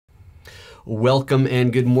Welcome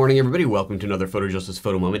and good morning, everybody. Welcome to another PhotoJoseph's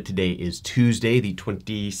Photo Moment. Today is Tuesday, the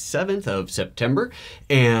 27th of September,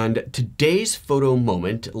 and today's Photo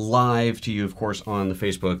Moment live to you, of course, on the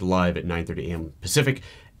Facebook live at 9:30 a.m. Pacific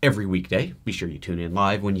every weekday. Be sure you tune in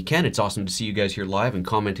live when you can. It's awesome to see you guys here live and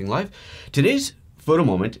commenting live. Today's Photo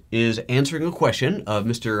Moment is answering a question of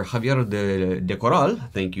Mr. Javier de Corral.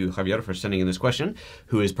 Thank you, Javier, for sending in this question,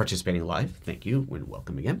 who is participating live. Thank you and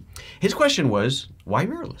welcome again. His question was, why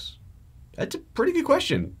mirrorless? That's a pretty good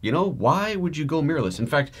question. You know, why would you go mirrorless? In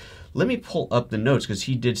fact, let me pull up the notes because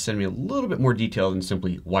he did send me a little bit more detail than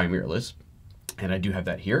simply why mirrorless. And I do have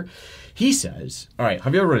that here. He says, all right,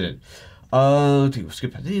 Javier wrote it. I want to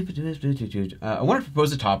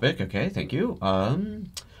propose a topic. Okay, thank you.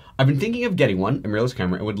 I've been thinking of getting one, a mirrorless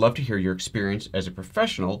camera, and would love to hear your experience as a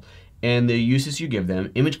professional and the uses you give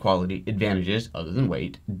them, image quality, advantages other than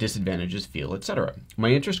weight, disadvantages, feel, etc.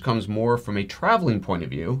 My interest comes more from a traveling point of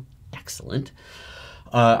view. Excellent.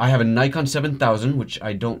 I have a Nikon 7000, which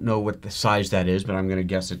I don't know what the size that is, but I'm going to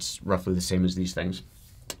guess it's roughly the same as these things,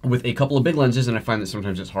 with a couple of big lenses, and I find that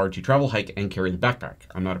sometimes it's hard to travel, hike, and carry the backpack.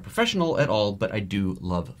 I'm not a professional at all, but I do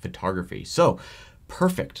love photography. So,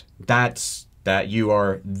 perfect. That you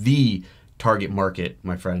are the target market,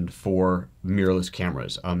 my friend, for mirrorless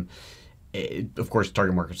cameras. Of course,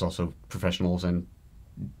 target market is also professionals and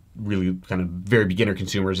really kind of very beginner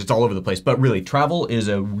consumers. It's all over the place, but really travel is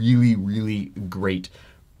a really great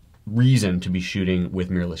reason to be shooting with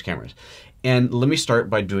mirrorless cameras. And let me start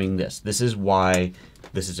by doing this. This is why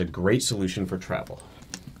this is a great solution for travel.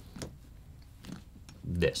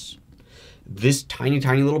 This tiny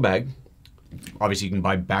little bag. Obviously you can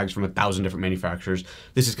buy bags from 1,000 different manufacturers.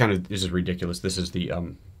 This is ridiculous. This is the,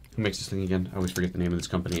 who makes this thing again? I always forget the name of this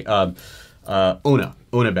company. Ona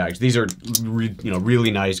bags. These are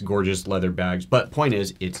really nice, gorgeous leather bags. But point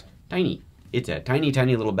is, it's tiny. It's a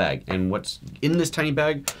tiny little bag. And what's in this tiny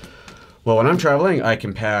bag? Well, when I'm traveling, I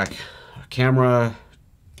can pack a camera,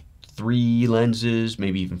 3 lenses,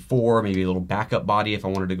 maybe even 4, maybe a little backup body if I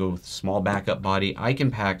wanted to go with a small backup body. I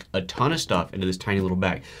can pack a ton of stuff into this tiny little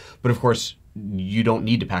bag. But of course, you don't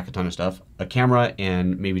need to pack a ton of stuff. A camera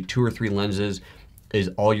and maybe 2 or 3 lenses is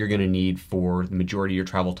all you're going to need for the majority of your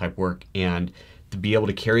travel type work, and to be able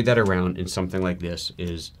to carry that around in something like this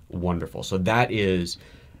is wonderful. So that is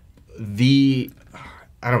the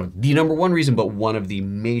number one reason, but one of the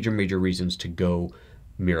major reasons to go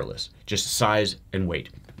mirrorless, just size and weight.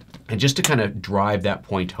 And just to kind of drive that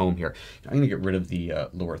point home here, I'm going to get rid of the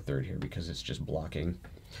lower third here because it's just blocking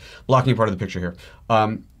part of the picture here.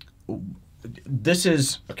 This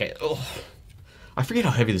is, okay, I forget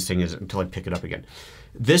how heavy this thing is until I pick it up again.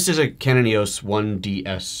 This is a Canon EOS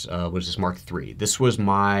 1DS, what is this, Mark III. This was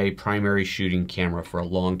my primary shooting camera for a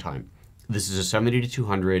long time. This is a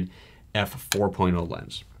 70-200 f4.0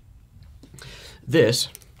 lens. This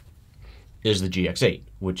is the GX8,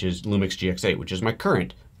 which is LUMIX GX8, which is my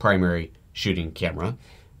current primary shooting camera.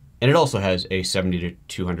 And it also has a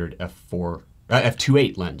 70-200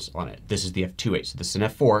 f2.8 lens on it. This is the f2.8, so this is an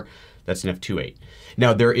f4. That's an f2.8.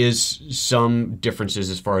 Now there is some differences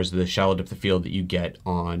as far as the shallow depth of field that you get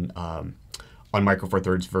on Micro Four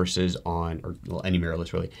Thirds versus on any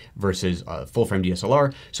mirrorless really, versus full frame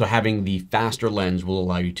DSLR. So having the faster lens will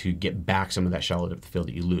allow you to get back some of that shallow depth of field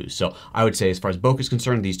that you lose. So I would say as far as bokeh is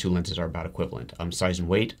concerned, these two lenses are about equivalent. Size and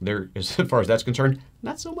weight, as far as that's concerned,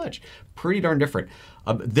 not so much. Pretty darn different.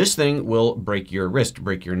 This thing will break your wrist,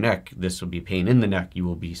 break your neck. This will be a pain in the neck. You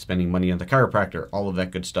will be spending money on the chiropractor, all of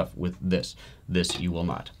that good stuff with this. This you will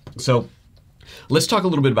not. So let's talk a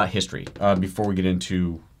little bit about history before we get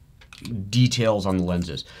into details on the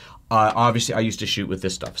lenses. Obviously, I used to shoot with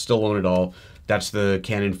this stuff. Still own it all. That's the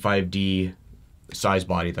Canon 5D size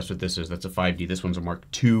body. That's what this is. That's a 5D. This one's a Mark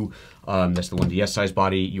II. That's the 1DS size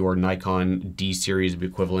body. Your Nikon D series would be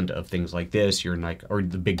equivalent of things like this. Your Nikon, or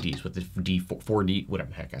the big Ds with the D4D, whatever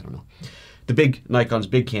the heck, I don't know. The big Nikons,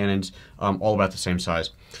 big Canons, all about the same size.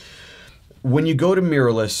 When you go to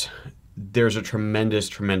mirrorless, there's a tremendous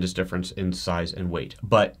difference in size and weight.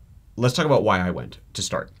 But let's talk about why I went to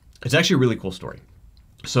start. It's actually a really cool story.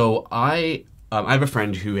 So I have a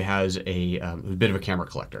friend who has a bit of a camera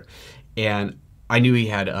collector, and I knew he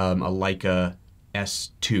had a Leica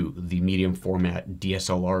S2, the medium format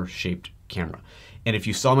DSLR shaped camera. And if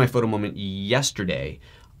you saw my photo moment yesterday,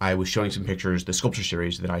 I was showing some pictures, the sculpture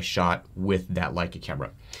series that I shot with that Leica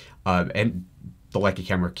camera. And the Leica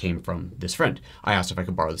camera came from this friend. I asked if I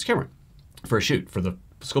could borrow this camera for a shoot for the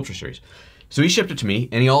sculpture series. So he shipped it to me,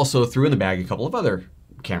 and he also threw in the bag a couple of other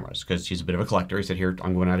cameras because he's a bit of a collector. He said, here,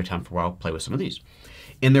 I'm going out of town for a while, play with some of these.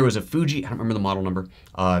 And there was a Fuji, I don't remember the model number,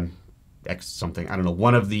 X something, I don't know,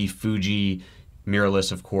 one of the Fuji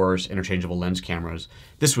mirrorless, of course, interchangeable lens cameras.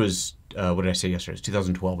 This was, what did I say yesterday? It's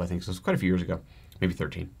 2012, I think, so it's quite a few years ago, maybe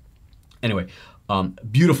 13. Anyway,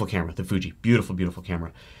 beautiful camera, the Fuji, beautiful, beautiful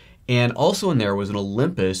camera. And also in there was an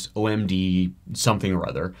Olympus OMD something or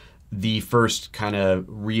other, the first kind of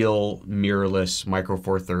real mirrorless micro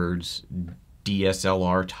four thirds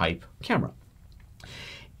DSLR type camera.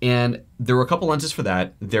 And there were a couple lenses for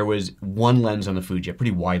that. There was one lens on the Fuji, a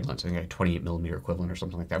pretty wide lens, I think a 28mm equivalent or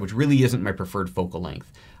something like that, which really isn't my preferred focal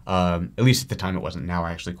length. At least at the time it wasn't. Now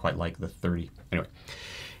I actually quite like the 30. Anyway.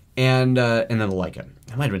 And then the Leica.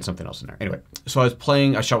 There might have been something else in there. Anyway, so I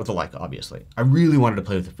shot with the Leica, obviously. I really wanted to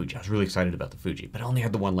play with the Fuji. I was really excited about the Fuji, but I only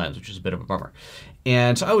had the one lens, which is a bit of a bummer.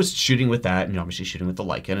 And so I was shooting with that, and obviously shooting with the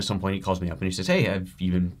Leica. And at some point he calls me up and he says, "Hey, have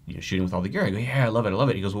you been shooting with all the gear?" I go, "Yeah, I love it, I love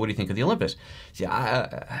it." He goes, "Well, what do you think of the Olympus?" See,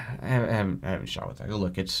 I haven't shot with that. I go,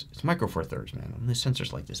 "Look, it's micro four thirds, man. And the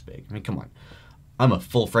sensor's like this big. I mean, come on. I'm a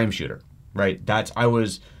full frame shooter, right? I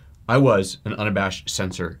was an unabashed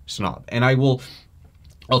sensor snob, and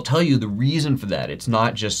I'll tell you the reason for that. It's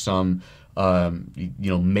not just some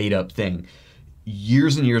made up thing.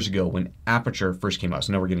 Years and years ago when aperture first came out,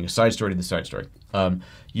 so now we're getting a side story to the side story.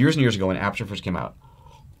 Years and years ago when aperture first came out,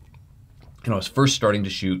 and I was first starting to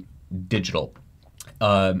shoot digital,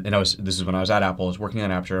 and this is when I was at Apple. I was working on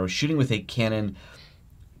aperture. I was shooting with a Canon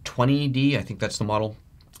 20D, I think that's the model,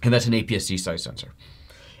 and that's an APS-C size sensor.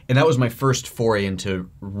 And that was my first foray into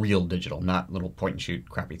real digital, not little point and shoot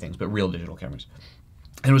crappy things, but real digital cameras.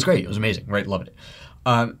 And it was great. It was amazing, right? Loved it.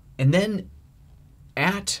 And then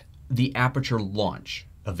at the Aperture launch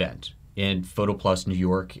event in Photo Plus New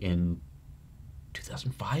York in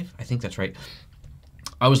 2005, I think that's right,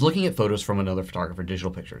 I was looking at photos from another photographer,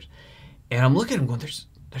 digital pictures, and I'm looking at them going,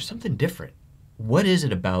 there's something different. What is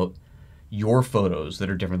it about your photos that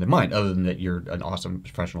are different than mine, other than that you're an awesome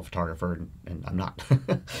professional photographer and I'm not?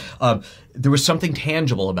 There was something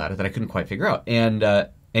tangible about it that I couldn't quite figure out. And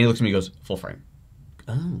he looks at me and goes, "Full frame."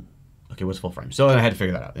 Oh, okay, what's full frame? So I had to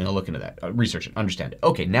figure that out, look into that, research it, understand it.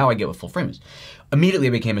 Okay, now I get what full frame is. Immediately I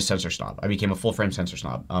became a sensor snob. I became a full frame sensor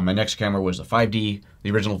snob. My next camera was a 5D,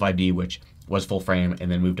 the original 5D, which was full frame,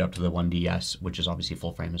 and then moved up to the 1DS, which is obviously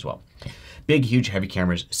full frame as well. Big, huge, heavy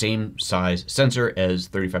cameras, same size sensor as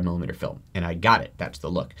 35mm film, and I got it. That's the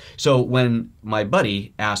look. So when my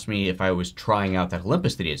buddy asked me if I was trying out that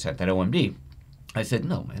Olympus that he had sent, that OMD, I said,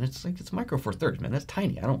 "No, man, it's micro four thirds, man. That's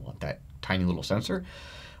tiny. I don't want that tiny little sensor.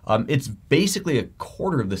 It's basically a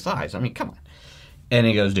quarter of the size. I mean, come on." And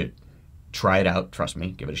he goes, "Dude, try it out. Trust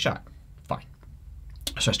me. Give it a shot." Fine.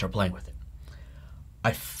 So I start playing with it.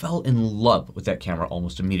 I fell in love with that camera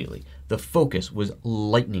almost immediately. The focus was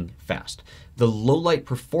lightning fast. The low light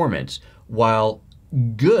performance, while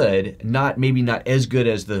good, maybe not as good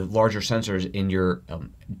as the larger sensors in your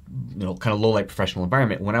kind of low light professional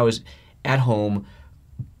environment. When I was at home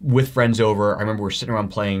with friends over, I remember we were sitting around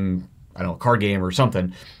playing, I don't know, a card game or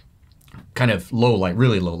something, kind of low light,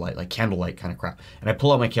 really low light, like candlelight kind of crap. And I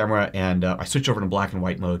pull out my camera and I switch over to black and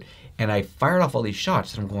white mode, and I fired off all these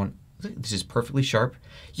shots, and I'm going, this is perfectly sharp.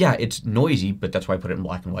 Yeah, it's noisy, but that's why I put it in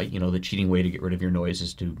black and white. The cheating way to get rid of your noise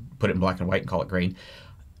is to put it in black and white and call it grain.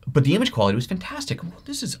 But the image quality was fantastic.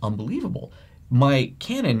 This is unbelievable. My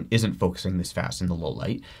Canon isn't focusing this fast in the low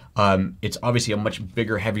light. It's obviously a much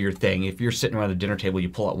bigger, heavier thing. If you're sitting around the dinner table, you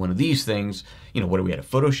pull out one of these things, what do we at a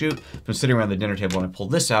photo shoot? If I'm sitting around the dinner table and I pull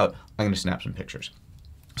this out, I'm gonna snap some pictures.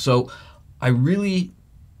 So I really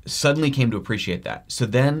suddenly came to appreciate that. So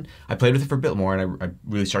then I played with it for a bit more, and I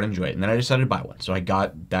really started to enjoy it. And then I decided to buy one. So I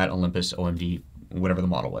got that Olympus OMD, whatever the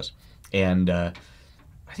model was. And I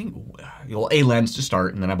think a lens to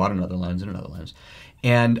start, and then I bought another lens and another lens.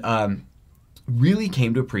 And really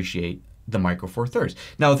came to appreciate the micro four thirds.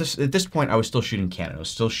 Now at this point I was still shooting Canon. I was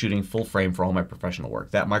still shooting full frame for all my professional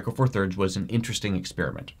work. That micro four thirds was an interesting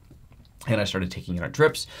experiment. And I started taking it on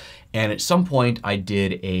trips, and at some point I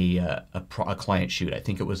did a client shoot. I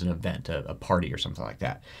think it was an event, a party or something like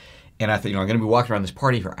that. And I thought, I'm gonna be walking around this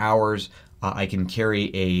party for hours. I can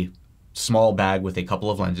carry a small bag with a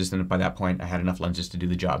couple of lenses, and by that point I had enough lenses to do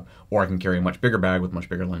the job, or I can carry a much bigger bag with much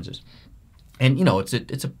bigger lenses. And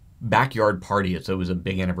it's a backyard party. It was a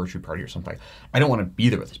big anniversary party or something. I don't want to be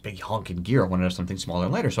there with this big honking gear. I want to have something smaller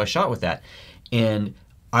and lighter. So I shot with that, and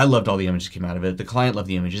I loved all the images that came out of it. The client loved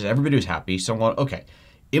the images. Everybody was happy. So I'm going, okay,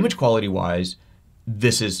 image quality wise,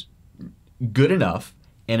 this is good enough.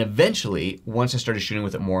 And eventually, once I started shooting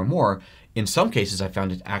with it more and more, in some cases I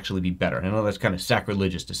found it to actually be better. And I know that's kind of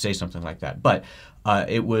sacrilegious to say something like that, but I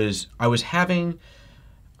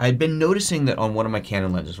had been noticing that on one of my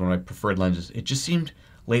Canon lenses, one of my preferred lenses, it just seemed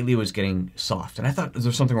lately it was getting soft. And I thought, is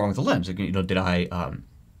there something wrong with the lens? Did I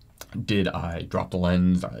Did I drop the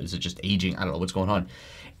lens? Is it just aging? I don't know what's going on.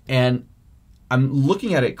 And I'm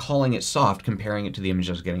looking at it, calling it soft, comparing it to the image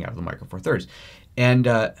I was getting out of the Micro Four Thirds. And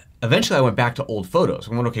eventually I went back to old photos.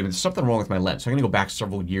 I went, okay, there's something wrong with my lens. So I'm gonna go back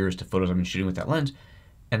several years to photos I've been shooting with that lens,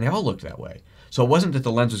 and they all looked that way. So it wasn't that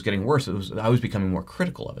the lens was getting worse, it was I was becoming more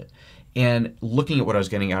critical of it. And looking at what I was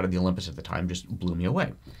getting out of the Olympus at the time just blew me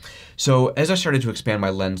away. So as I started to expand my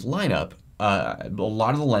lens lineup, a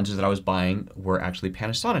lot of the lenses that I was buying were actually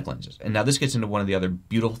Panasonic lenses. And now this gets into one of the other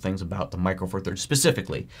beautiful things about the Micro Four Thirds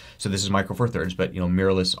specifically. So this is Micro Four Thirds, but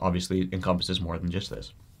mirrorless obviously encompasses more than just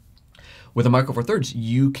this. With the Micro Four Thirds,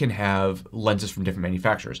 you can have lenses from different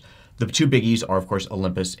manufacturers. The two biggies are, of course,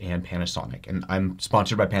 Olympus and Panasonic. And I'm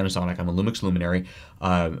sponsored by Panasonic. I'm a LUMIX luminary,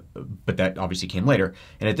 but that obviously came later.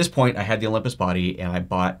 And at this point, I had the Olympus body, and I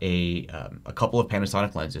bought a couple of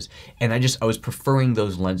Panasonic lenses. And I was preferring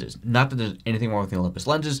those lenses. Not that there's anything wrong with the Olympus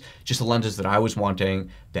lenses, just the lenses that I was wanting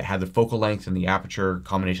that had the focal length and the aperture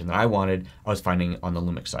combination that I wanted, I was finding on the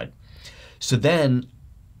LUMIX side. So then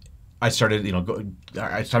I started,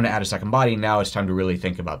 it's time to add a second body. Now it's time to really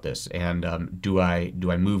think about this. And do I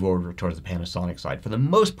move over towards the Panasonic side? For the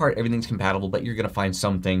most part, everything's compatible, but you're going to find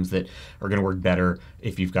some things that are going to work better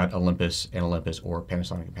if you've got Olympus and Olympus or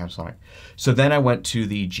Panasonic and Panasonic. So then I went to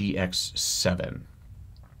the GX7.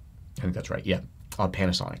 I think that's right. Yeah,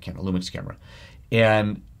 Panasonic camera, Lumix camera.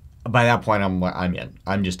 And by that point, I'm in.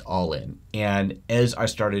 I'm just all in. And as I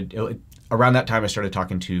started, around that time, I started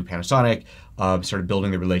talking to Panasonic, started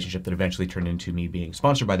building the relationship that eventually turned into me being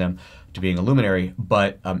sponsored by them to being a luminary.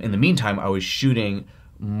 But in the meantime, I was shooting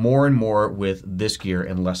more and more with this gear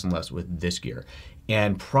and less with this gear.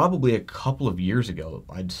 And probably a couple of years ago,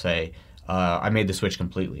 I'd say, I made the switch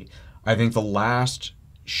completely. I think the last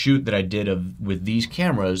shoot that I did with these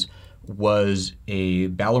cameras was a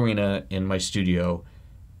ballerina in my studio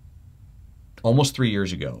almost 3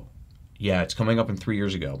 years ago. Yeah, it's coming up in 3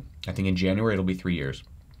 years ago. I think in January it'll be 3 years.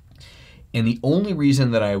 And the only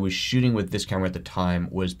reason that I was shooting with this camera at the time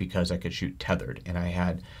was because I could shoot tethered. And I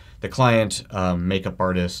had the client, makeup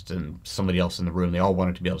artist, and somebody else in the room. They all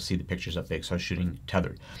wanted to be able to see the pictures up big, so I was shooting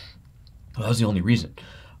tethered. Well, that was the only reason.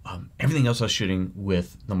 Everything else I was shooting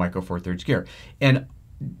with the Micro Four Thirds gear. And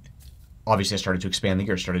obviously I started to expand the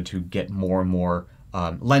gear, started to get more and more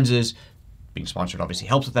lenses. Being sponsored obviously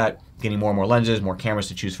helps with that, getting more and more lenses, more cameras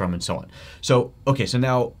to choose from, and so on. So, okay, so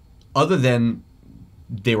now, other than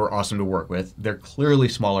they were awesome to work with, they're clearly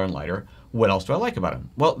smaller and lighter. What else do I like about them?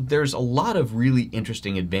 Well, there's a lot of really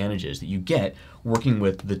interesting advantages that you get working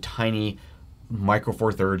with the tiny Micro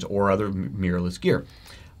Four Thirds or other mirrorless gear,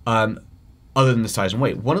 other than the size and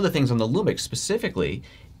weight. One of the things on the Lumix specifically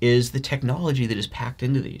is the technology that is packed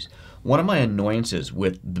into these. One of my annoyances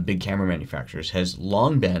with the big camera manufacturers has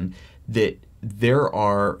long been that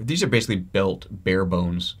these are basically built bare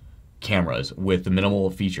bones cameras with the minimal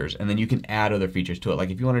features, and then you can add other features to it. Like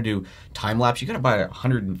if you want to do time lapse, you got to buy a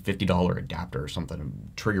 $150 adapter or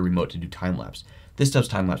something, trigger remote to do time lapse. This does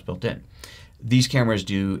time lapse built in. These cameras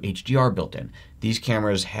do HDR built in. These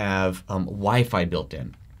cameras have Wi-Fi built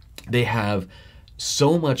in. They have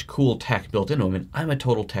so much cool tech built into them, and I'm a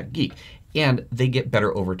total tech geek. And they get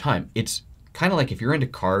better over time. It's kind of like if you're into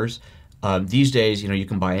cars, these days, you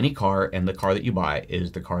can buy any car, and the car that you buy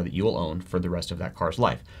is the car that you will own for the rest of that car's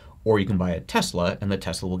life. Or you can buy a Tesla, and the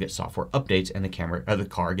Tesla will get software updates, and the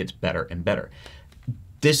car gets better and better.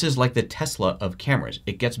 This is like the Tesla of cameras.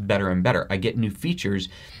 It gets better and better. I get new features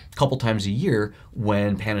a couple times a year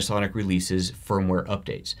when Panasonic releases firmware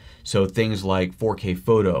updates. So things like 4K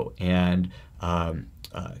photo and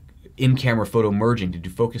in-camera photo merging to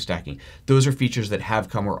do focus stacking. Those are features that have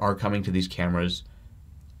come or are coming to these cameras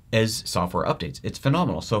as software updates. It's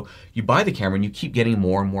phenomenal. So you buy the camera and you keep getting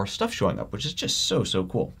more and more stuff showing up, which is just so, so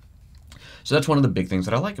cool. So that's one of the big things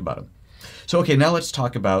that I like about them. So okay, now let's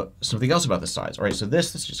talk about something else about the size. All right, so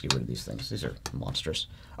let's just get rid of these things. These are monstrous.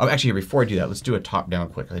 Oh, actually, before I do that, let's do a top-down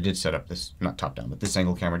quick. I did set up this, not top-down, but this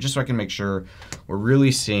angle camera, just so I can make sure we're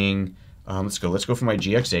really seeing, let's go for my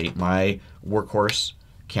GX8, my workhorse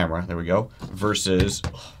camera, there we go, versus,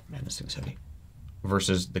 oh man, this thing's heavy,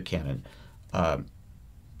 versus the Canon.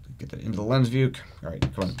 Get that into the lens view. All right,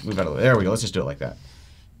 come on, move out of the way. There we go, let's just do it like that.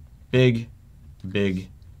 Big, big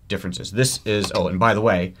differences. This is, oh, and by the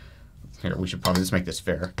way, here, we should probably, let's make this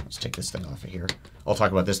fair. Let's take this thing off of here. I'll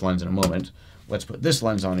talk about this lens in a moment. Let's put this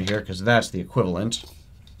lens on here because that's the equivalent.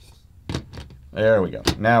 There we go.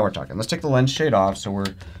 Now we're talking. Let's take the lens shade off so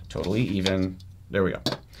we're totally even. There we go.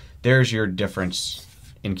 There's your difference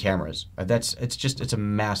in cameras. It's a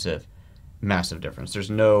massive, massive difference.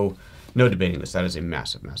 There's no debating this. That is a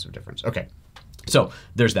massive, massive difference. Okay, so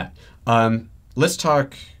there's that. Let's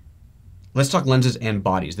talk let's talk lenses and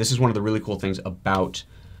bodies. This is one of the really cool things about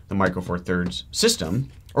the Micro Four Thirds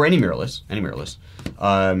system, or any mirrorless, I'm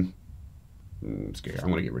going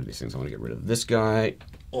to get rid of these things. I want to get rid of this guy.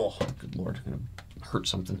 Oh, good Lord, I'm going to hurt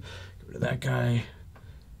something. Get rid of that guy.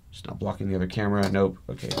 Just not blocking the other camera. Nope.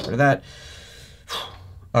 Okay, get rid of that.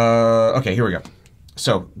 Okay, here we go.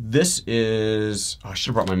 So this is, oh, I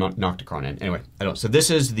should have brought my Nocticron in. Anyway, I don't. So this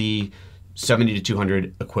is the 70 to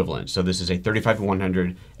 200 equivalent. So this is a 35 to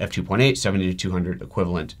 100 f2.8, 70 to 200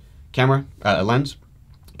 equivalent camera, lens.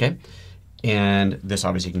 Okay. And this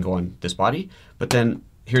obviously can go on this body, but then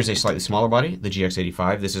here's a slightly smaller body, the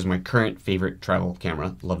GX85. This is my current favorite travel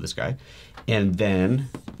camera. Love this guy. And then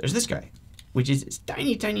there's this guy, which is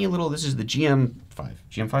tiny, tiny little, this is the GM5,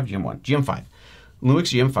 GM5, LUMIX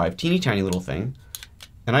GM5, teeny tiny little thing.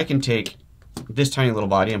 And I can take this tiny little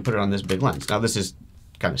body and put it on this big lens. Now this is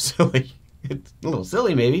kind of silly. It's a little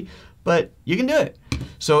silly maybe, but you can do it.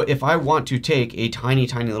 So if I want to take a tiny,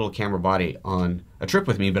 tiny little camera body on a trip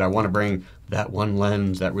with me, but I want to bring that one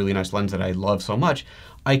lens, that really nice lens that I love so much,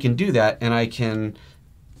 I can do that, and I can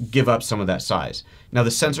give up some of that size. Now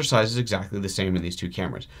the sensor size is exactly the same in these two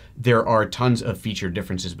cameras. There are tons of feature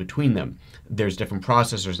differences between them. There's different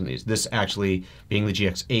processors in these. This actually, being the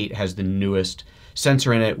GX8, has the newest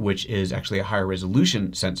sensor in it, which is actually a higher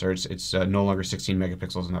resolution sensor. It's no longer 16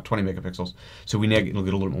 megapixels and not 20 megapixels. So we get a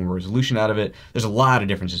little more resolution out of it. There's a lot of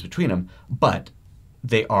differences between them, but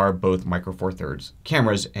they are both Micro Four Thirds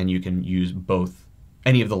cameras, and you can use both,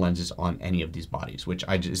 any of the lenses on any of these bodies, which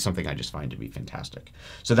is something I just find to be fantastic.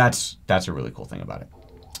 So that's a really cool thing about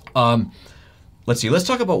it. Let's see, let's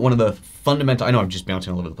talk about one of the fundamental, I know I'm just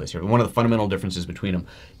bouncing all over the place here, but one of the fundamental differences between them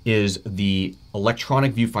is the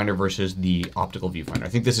electronic viewfinder versus the optical viewfinder. I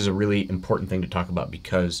think this is a really important thing to talk about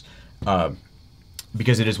because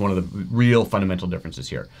it is one of the real fundamental differences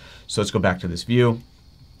here. So let's go back to this view.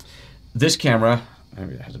 This camera,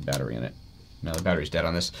 maybe it has a battery in it. No, the battery's dead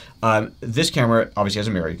on this. This camera obviously has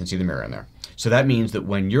a mirror. You can see the mirror in there. So that means that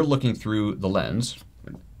when you're looking through the lens,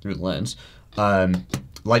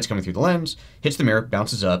 light's coming through the lens, hits the mirror,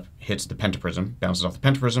 bounces up, hits the pentaprism, bounces off the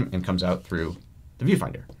pentaprism, and comes out through the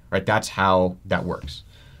viewfinder. Right? That's how that works.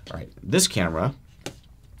 All right. This camera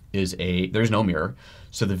is there's no mirror,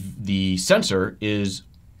 so the sensor is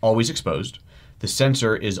always exposed. The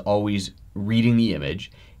sensor is always reading the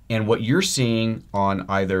image. And what you're seeing on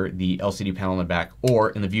either the LCD panel in the back or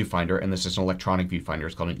in the viewfinder, and this is an electronic viewfinder,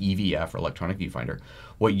 it's called an EVF, or electronic viewfinder,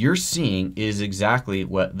 what you're seeing is exactly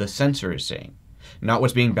what the sensor is seeing. Not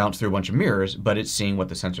what's being bounced through a bunch of mirrors, but it's seeing what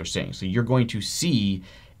the sensor is seeing. So you're going to see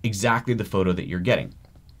exactly the photo that you're getting.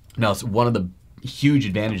 Now, one of the huge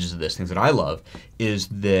advantages of this, things that I love, is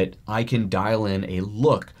that I can dial in a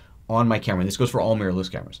look on my camera. And this goes for all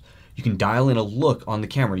mirrorless cameras. You can dial in a look on the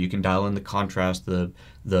camera. You can dial in the contrast, the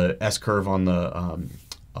S-curve on the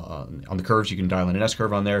curves. You can dial in an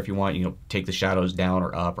S-curve on there if you want. You know, take the shadows down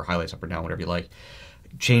or up, or highlights up or down, whatever you like.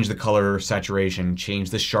 Change the color, saturation,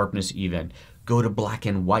 change the sharpness even. Go to black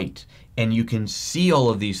and white. And you can see all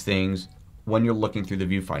of these things when you're looking through the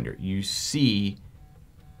viewfinder. You see,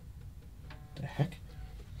 the heck?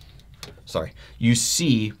 Sorry. You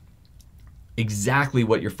see exactly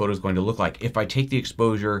what your photo is going to look like. If I take the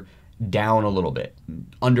exposure down a little bit,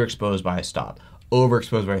 underexposed by a stop,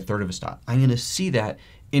 overexposed by a third of a stop, I'm going to see that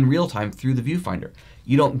in real time through the viewfinder.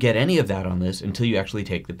 You don't get any of that on this until you actually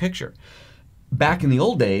take the picture. Back in the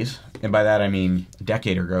old days, and by that I mean a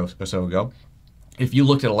decade or so ago, if you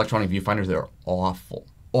looked at electronic viewfinders, they were awful,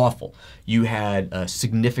 awful. You had a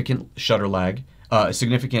significant shutter lag, a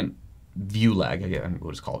significant view lag, I don't know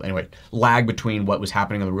what it's called. Anyway, lag between what was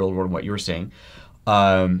happening in the real world and what you were seeing.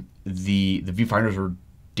 The viewfinders were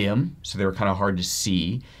dim, so they were kind of hard to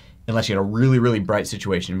see. Unless you had a really, really bright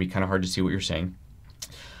situation, it'd be kind of hard to see what you're seeing.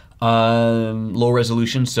 Low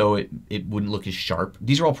resolution, so it wouldn't look as sharp.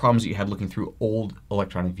 These are all problems that you had looking through old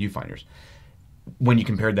electronic viewfinders. When you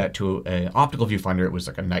compared that to an optical viewfinder, it was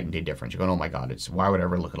like a night and day difference. You're going, oh my God, why would I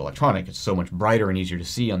ever look at electronic? It's so much brighter and easier to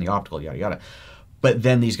see on the optical, yada, yada. But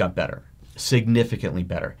then these got better, significantly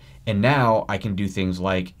better. And now I can do things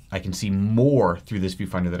like I can see more through this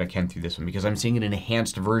viewfinder than I can through this one because I'm seeing an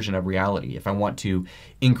enhanced version of reality. If I want to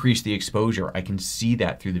increase the exposure, I can see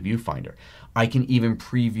that through the viewfinder. I can even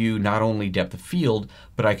preview not only depth of field,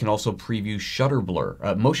 but I can also preview shutter blur,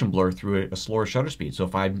 motion blur through a slower shutter speed. So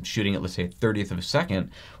if I'm shooting at, let's say, a 30th of a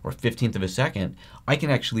second or 15th of a second, I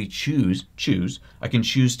can actually choose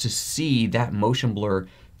to see that motion blur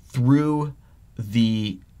through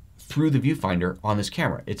the viewfinder on this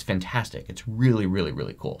camera. It's fantastic. It's really, really,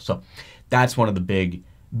 really cool. So that's one of the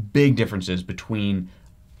big differences between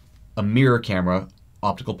a mirror camera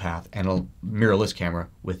optical path and a mirrorless camera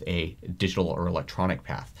with a digital or electronic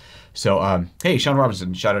path. So, hey, Sean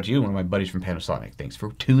Robinson, shout out to you, one of my buddies from Panasonic. Thanks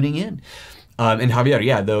for tuning in. And Javier,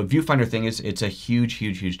 yeah, the viewfinder thing it's a huge,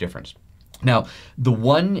 huge, huge difference. Now, the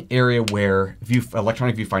one area where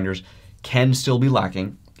electronic viewfinders can still be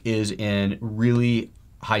lacking is in really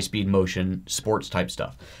high-speed motion, sports type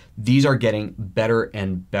stuff. These are getting better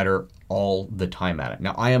and better all the time at it.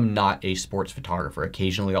 Now, I am not a sports photographer.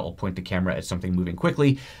 Occasionally, I'll point the camera at something moving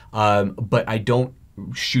quickly, but I don't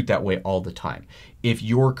shoot that way all the time. If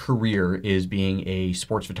your career is being a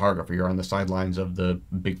sports photographer, you're on the sidelines of the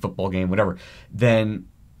big football game, whatever, then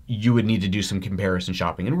you would need to do some comparison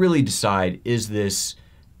shopping and really decide, is this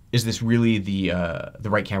really the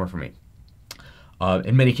right camera for me?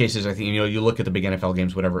 In many cases, I think, you look at the big NFL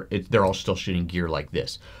games, whatever, they're all still shooting gear like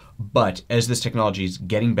this. But as this technology is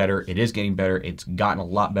getting better, it is getting better, it's gotten a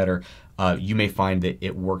lot better, you may find that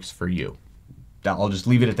it works for you. I'll just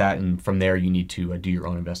leave it at that, and from there you need to do your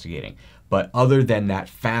own investigating. But other than that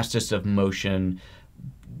fastest of motion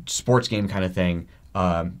sports game kind of thing,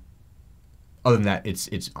 other than that, it's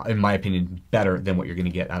in my opinion better than what you're going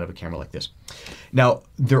to get out of a camera like this. Now,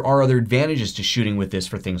 there are other advantages to shooting with this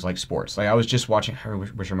for things like sports. Like I was just watching, I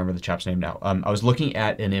wish I remember the chap's name now. I was looking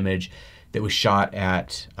at an image that was shot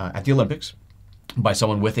at the Olympics by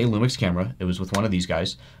someone with a Lumix camera. It was with one of these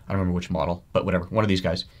guys. I don't remember which model, but whatever, one of these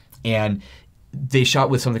guys. And they shot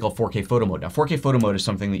with something called 4K photo mode. Now, 4K photo mode is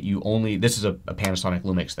something that this is a Panasonic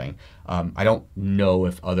LUMIX thing. I don't know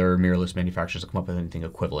if other mirrorless manufacturers have come up with anything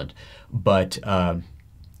equivalent, but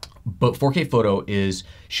 4K photo is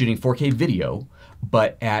shooting 4K video,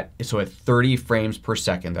 but at 30 frames per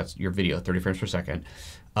second. That's your video, 30 frames per second.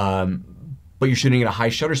 But you're shooting at a high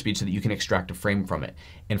shutter speed so that you can extract a frame from it.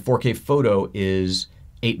 And 4K photo is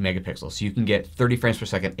 8 megapixels. So you can get 30 frames per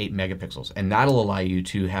second, 8 megapixels. And that'll allow you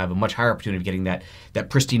to have a much higher opportunity of getting that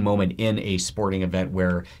pristine moment in a sporting event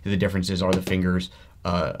where the differences are the fingers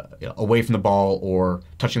away from the ball or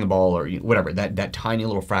touching the ball or whatever, that tiny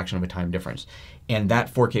little fraction of a time difference. And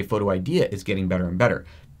that 4K photo idea is getting better and better.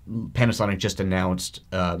 Panasonic just announced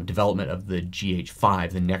development of the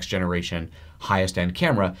GH5, the next generation highest end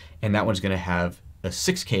camera, and that one's going to have a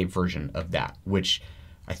 6K version of that, which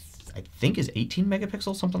I think is 18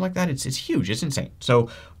 megapixels, something like that. It's huge. It's insane. So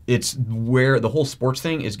it's where the whole sports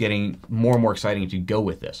thing is getting more and more exciting to go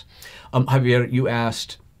with this. Javier, you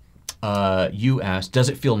asked, does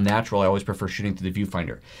it feel natural? I always prefer shooting through the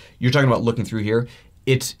viewfinder. You're talking about looking through here.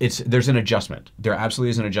 There's an adjustment. There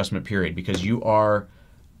absolutely is an adjustment period because you are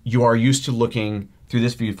used to looking through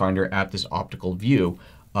this viewfinder at this optical view,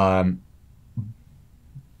 but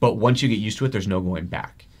once you get used to it, there's no going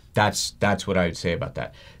back. That's what I would say about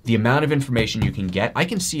that. The amount of information you can get, I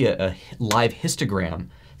can see a live histogram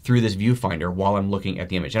through this viewfinder while I'm looking at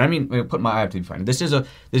the image. And I mean, put my eye up to the viewfinder. This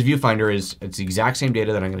viewfinder it's the exact same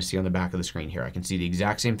data that I'm going to see on the back of the screen here. I can see the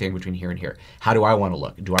exact same thing between here and here. How do I want to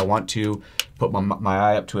look? Do I want to put my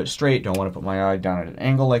eye up to it straight? Do I want to put my eye down at an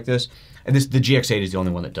angle like this? And the GX8 is the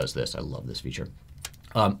only one that does this. I love this feature.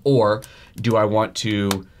 Or do I want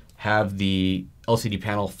to have the LCD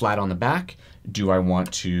panel flat on the back? Do I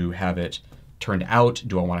want to have it turned out?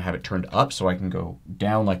 Do I want to have it turned up so I can go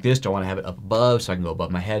down like this? Do I want to have it up above so I can go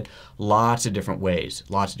above my head? Lots of different ways.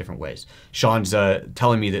 Lots of different ways. Sean's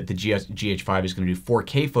telling me that the GH5 is going to do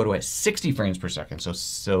 4K photo at 60 frames per second.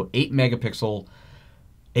 So 8 megapixel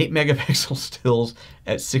stills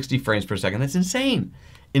at 60 frames per second. That's insane.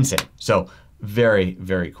 Insane. So very,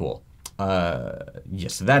 very cool.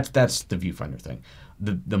 Yes, so that's the viewfinder thing.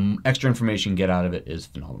 The extra information you get out of it is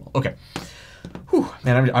phenomenal. Okay. Whew,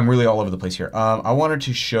 man, I'm really all over the place here. I wanted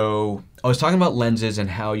to show, I was talking about lenses and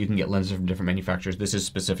how you can get lenses from different manufacturers. This is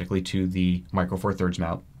specifically to the Micro Four Thirds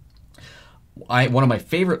mount. One of my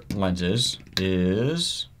favorite lenses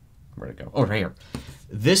is, where'd it go? Oh, right here.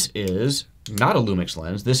 This is not a Lumix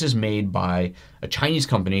lens. This is made by a Chinese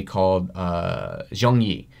company called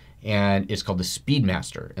Zhongyi, and it's called the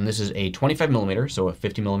Speedmaster. And this is a 25 millimeter, so a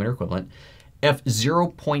 50 millimeter equivalent,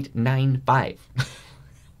 f/0.95.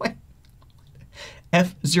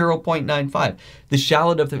 f/0.95. The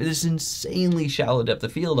shallow depth this is insanely shallow depth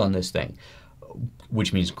of field on this thing,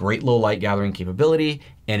 which means great low light gathering capability,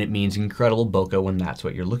 and it means incredible bokeh when that's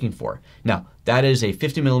what you're looking for. Now, that is a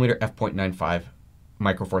 50 millimeter f/0.95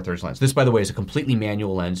 Micro Four Thirds lens. This, by the way, is a completely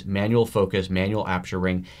manual lens, manual focus, manual aperture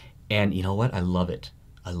ring, and you know what? I love it.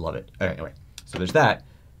 I love it. All right, anyway, so there's that.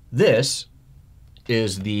 This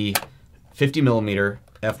is the 50 millimeter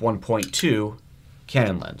f1.2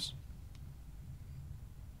 Canon lens.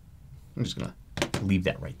 I'm just gonna leave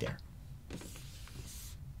that right there.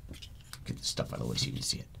 Get this stuff out of the way so you can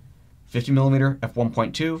see it. 50 millimeter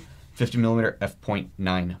f1.2, 50mm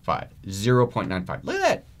f.95, 0.95. Look at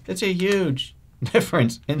that. That's a huge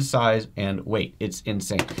difference in size and weight. It's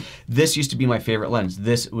insane. This used to be my favorite lens.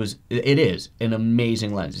 It is an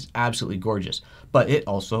amazing lens. It's absolutely gorgeous, but it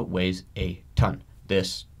also weighs a ton.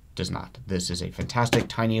 This does not. This is a fantastic,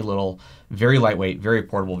 tiny little, very lightweight, very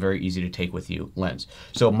portable, very easy to take with you lens.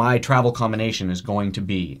 So my travel combination is going to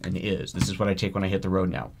be, and this is what I take when I hit the road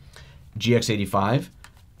now. GX85,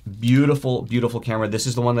 beautiful, beautiful camera. This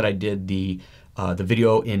is the one that I did the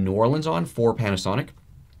video in New Orleans on for Panasonic.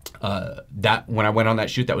 That when I went on that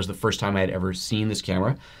shoot, that was the first time I had ever seen this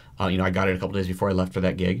camera. You know, I got it a couple days before I left for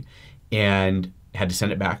that gig and had to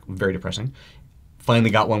send it back. Very depressing. Finally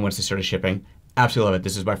got one once they started shipping. Absolutely love it.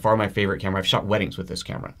 This is by far my favorite camera. I've shot weddings with this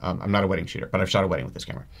camera. I'm not a wedding shooter, but I've shot a wedding with this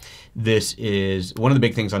camera. This is, one of the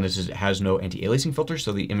big things on this is it has no anti-aliasing filter,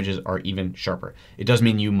 so the images are even sharper. It does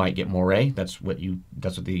mean you might get moire. That's what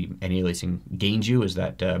the anti-aliasing gains you, is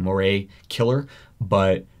that moire killer.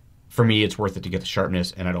 But for me, it's worth it to get the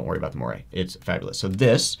sharpness, and I don't worry about the moire. It's fabulous. So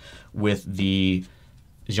this, with the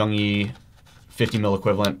Zhongyi 50mm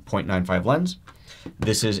equivalent 0.95 lens,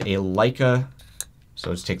 this is a Leica. So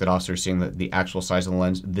let's take that off so you're seeing the actual size of the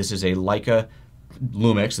lens. This is a Leica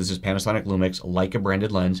LUMIX. This is Panasonic LUMIX Leica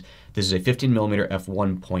branded lens. This is a 15mm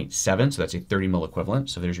f1.7, so that's a 30mm equivalent.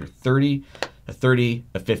 So there's your 30, a 30,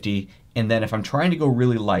 a 50, and then if I'm trying to go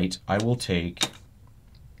really light, I will take,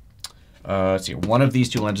 let's see, one of these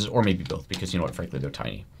two lenses, or maybe both, because you know what, frankly, they're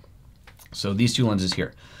tiny. So these two lenses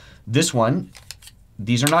here. This one,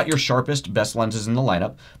 these are not your sharpest, best lenses in the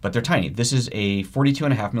lineup, but they're tiny. This is a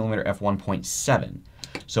 42.5mm f1.7.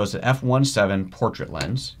 So it's an f1.7 portrait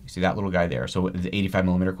lens. You see that little guy there, so the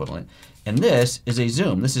 85mm equivalent. And this is a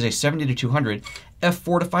zoom. This is a 70-200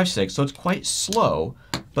 f4-5.6, so it's quite slow,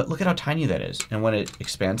 but look at how tiny that is. And when it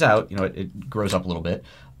expands out, you know, it grows up a little bit.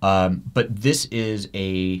 But this is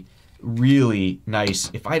a really nice,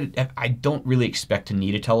 if I don't really expect to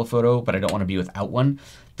need a telephoto, but I don't want to be without one,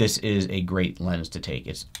 this is a great lens to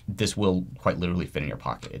take. This will quite literally fit in your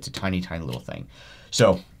pocket. It's a tiny, tiny little thing.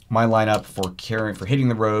 So my lineup for hitting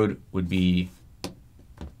the road would be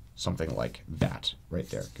something like that right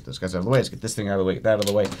there. Get those guys out of the way. Let's get this thing out of the way, get that out of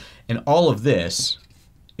the way. And all of this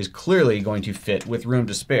is clearly going to fit with room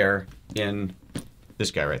to spare in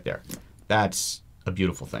this guy right there. That's a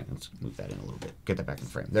beautiful thing. Let's move that in a little bit. Get that back in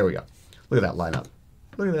frame. There we go. Look at that lineup.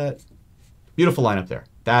 Look at that. Beautiful lineup there.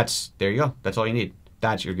 There you go. That's all you need.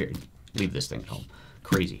 That's your gear. Leave this thing at home.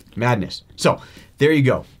 Crazy. Madness. So there you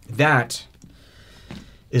go. That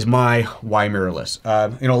is my why mirrorless.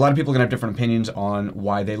 You know, a lot of people are gonna have different opinions on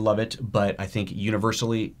why they love it, but I think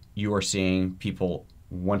universally you are seeing people,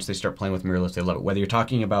 once they start playing with mirrorless, they love it. Whether you're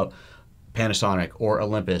talking about Panasonic or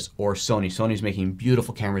Olympus or Sony. Sony's making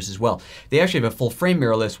beautiful cameras as well. They actually have a full frame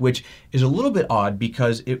mirrorless, which is a little bit odd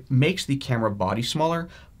because it makes the camera body smaller,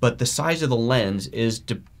 but the size of the lens is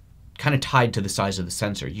kind of tied to the size of the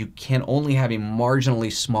sensor. You can only have a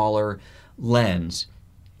marginally smaller lens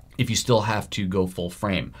if you still have to go full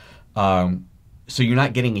frame. So you're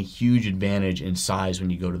not getting a huge advantage in size when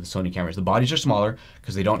you go to the Sony cameras. The bodies are smaller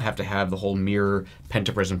because they don't have to have the whole mirror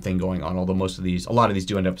pentaprism thing going on, although a lot of these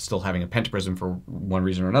do end up still having a pentaprism for one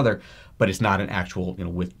reason or another, but it's not an actual, you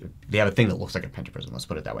know, they have a thing that looks like a pentaprism, let's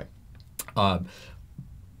put it that way.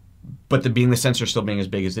 But being the sensor still being as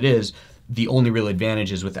big as it is, the only real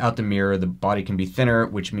advantage is without the mirror, the body can be thinner,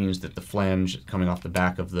 which means that the flange coming off the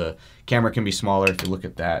back of the camera can be smaller. If you look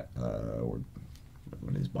at that, where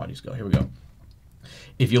do these bodies go? Here we go.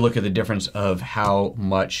 If you look at the difference of how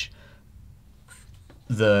much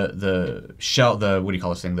the shell, what do you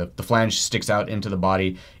call this thing? The flange sticks out into the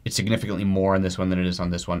body, it's significantly more on this one than it is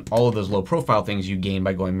on this one. All of those low profile things you gain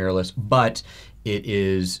by going mirrorless, but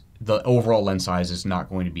the overall lens size is not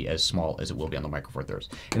going to be as small as it will be on the Micro Four Thirds.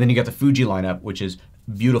 And then you got the Fuji lineup, which is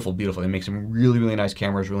beautiful, beautiful. They make some really, really nice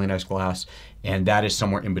cameras, really nice glass, and that is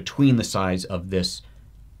somewhere in between the size of this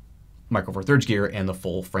Micro Four Thirds gear and the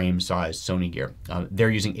full frame size Sony gear. They're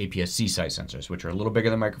using APS-C size sensors, which are a little bigger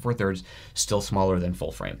than Micro Four Thirds, still smaller than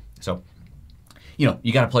full frame. So, you know,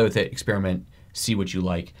 you got to play with it, experiment, see what you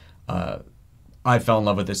like. I fell in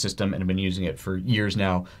love with this system and have been using it for years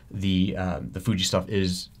now. The Fuji stuff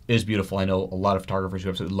is beautiful. I know a lot of photographers who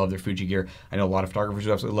absolutely love their Fuji gear. I know a lot of photographers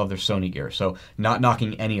who absolutely love their Sony gear. So not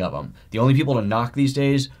knocking any of them. The only people to knock these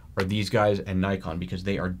days are these guys and Nikon because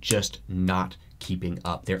they are just not keeping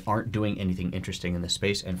up. They aren't doing anything interesting in this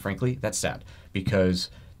space, and frankly, that's sad because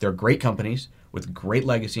they're great companies with great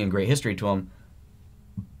legacy and great history to them,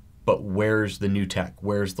 but where's the new tech?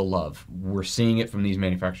 Where's the love? We're seeing it from these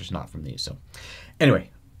manufacturers, not from these. So anyway,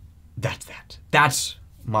 that's that. That's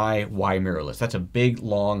my why mirrorless. That's a big,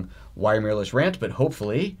 long why mirrorless rant, but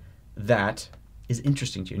hopefully that is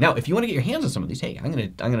interesting to you. Now, if you want to get your hands on some of these, hey, I'm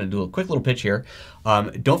gonna do a quick little pitch here.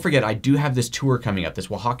 Don't forget, I do have this tour coming up, this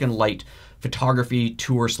Oaxacan Light photography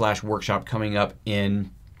tour / workshop coming up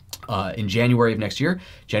in January of next year,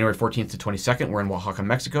 January 14th to 22nd. We're in Oaxaca,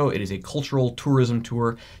 Mexico. It is a cultural tourism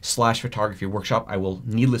tour / photography workshop. I will,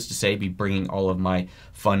 needless to say, be bringing all of my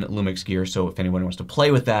fun Lumix gear. So if anyone wants to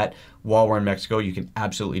play with that while we're in Mexico, you can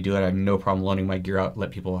absolutely do it. I have no problem loaning my gear out,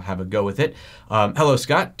 let people have a go with it. Hello,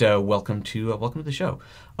 Scott. Welcome to the show.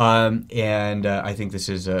 I think this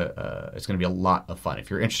is it's going to be a lot of fun. If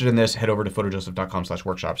you're interested in this, head over to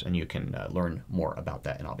photojoseph.com/workshops and you can learn more about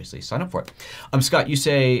that and obviously sign up for it. Scott, you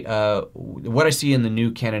say what I see in the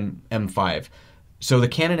new Canon M5. So the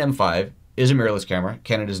Canon M5 is a mirrorless camera.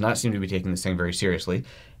 Canon does not seem to be taking this thing very seriously,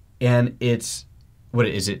 and it's what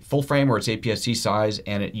is it, full frame or it's APS-C size,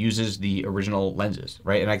 and it uses the original lenses,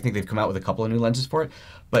 right? And I think they've come out with a couple of new lenses for it,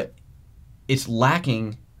 but it's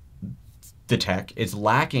lacking the tech, it's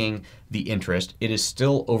lacking the interest. It is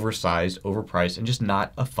still oversized, overpriced, and just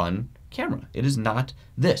not a fun camera. It is not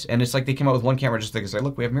this. And it's like they came out with one camera just to say,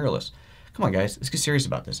 look, we have mirrorless. Come on, guys, let's get serious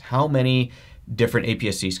about this. How many different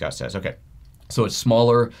APS-C, Scott says? Okay, so it's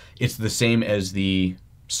smaller. It's the same as the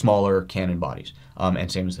smaller Canon bodies, and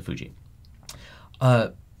same as the Fuji.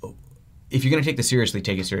 If you're going to take this seriously,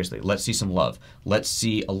 take it seriously. Let's see some love. Let's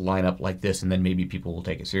see a lineup like this, and then maybe people will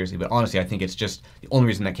take it seriously. But honestly, I think it's just the only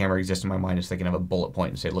reason that camera exists in my mind is they can have a bullet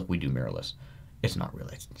point and say, look, we do mirrorless. It's not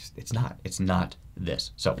really. It's not. It's not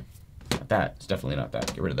this. So that. It's definitely not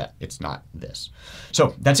that. Get rid of that. It's not this.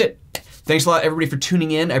 So that's it. Thanks a lot, everybody, for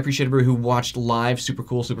tuning in. I appreciate everybody who watched live. Super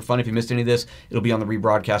cool, super fun. If you missed any of this, it'll be on the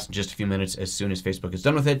rebroadcast in just a few minutes as soon as Facebook is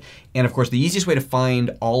done with it. And of course, the easiest way to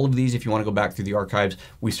find all of these, if you want to go back through the archives,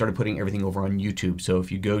 we started putting everything over on YouTube. So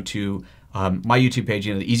if you go to my YouTube page,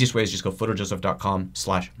 the easiest way is just go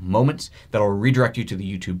photojoseph.com/moments. That'll redirect you to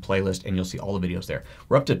the YouTube playlist, and you'll see all the videos there.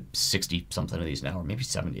 We're up to 60 something of these now, or maybe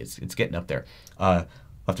 70. It's getting up there. I'll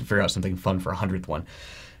have to figure out something fun for 100th one.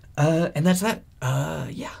 And that's that.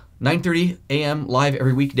 Yeah. 9:30 a.m. live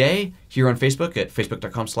every weekday here on Facebook at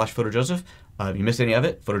facebook.com/photojoseph. If you missed any of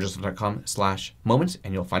it, photojoseph.com/moments,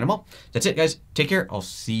 and you'll find them all. That's it, guys. Take care. I'll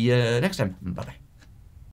see you next time. Bye-bye.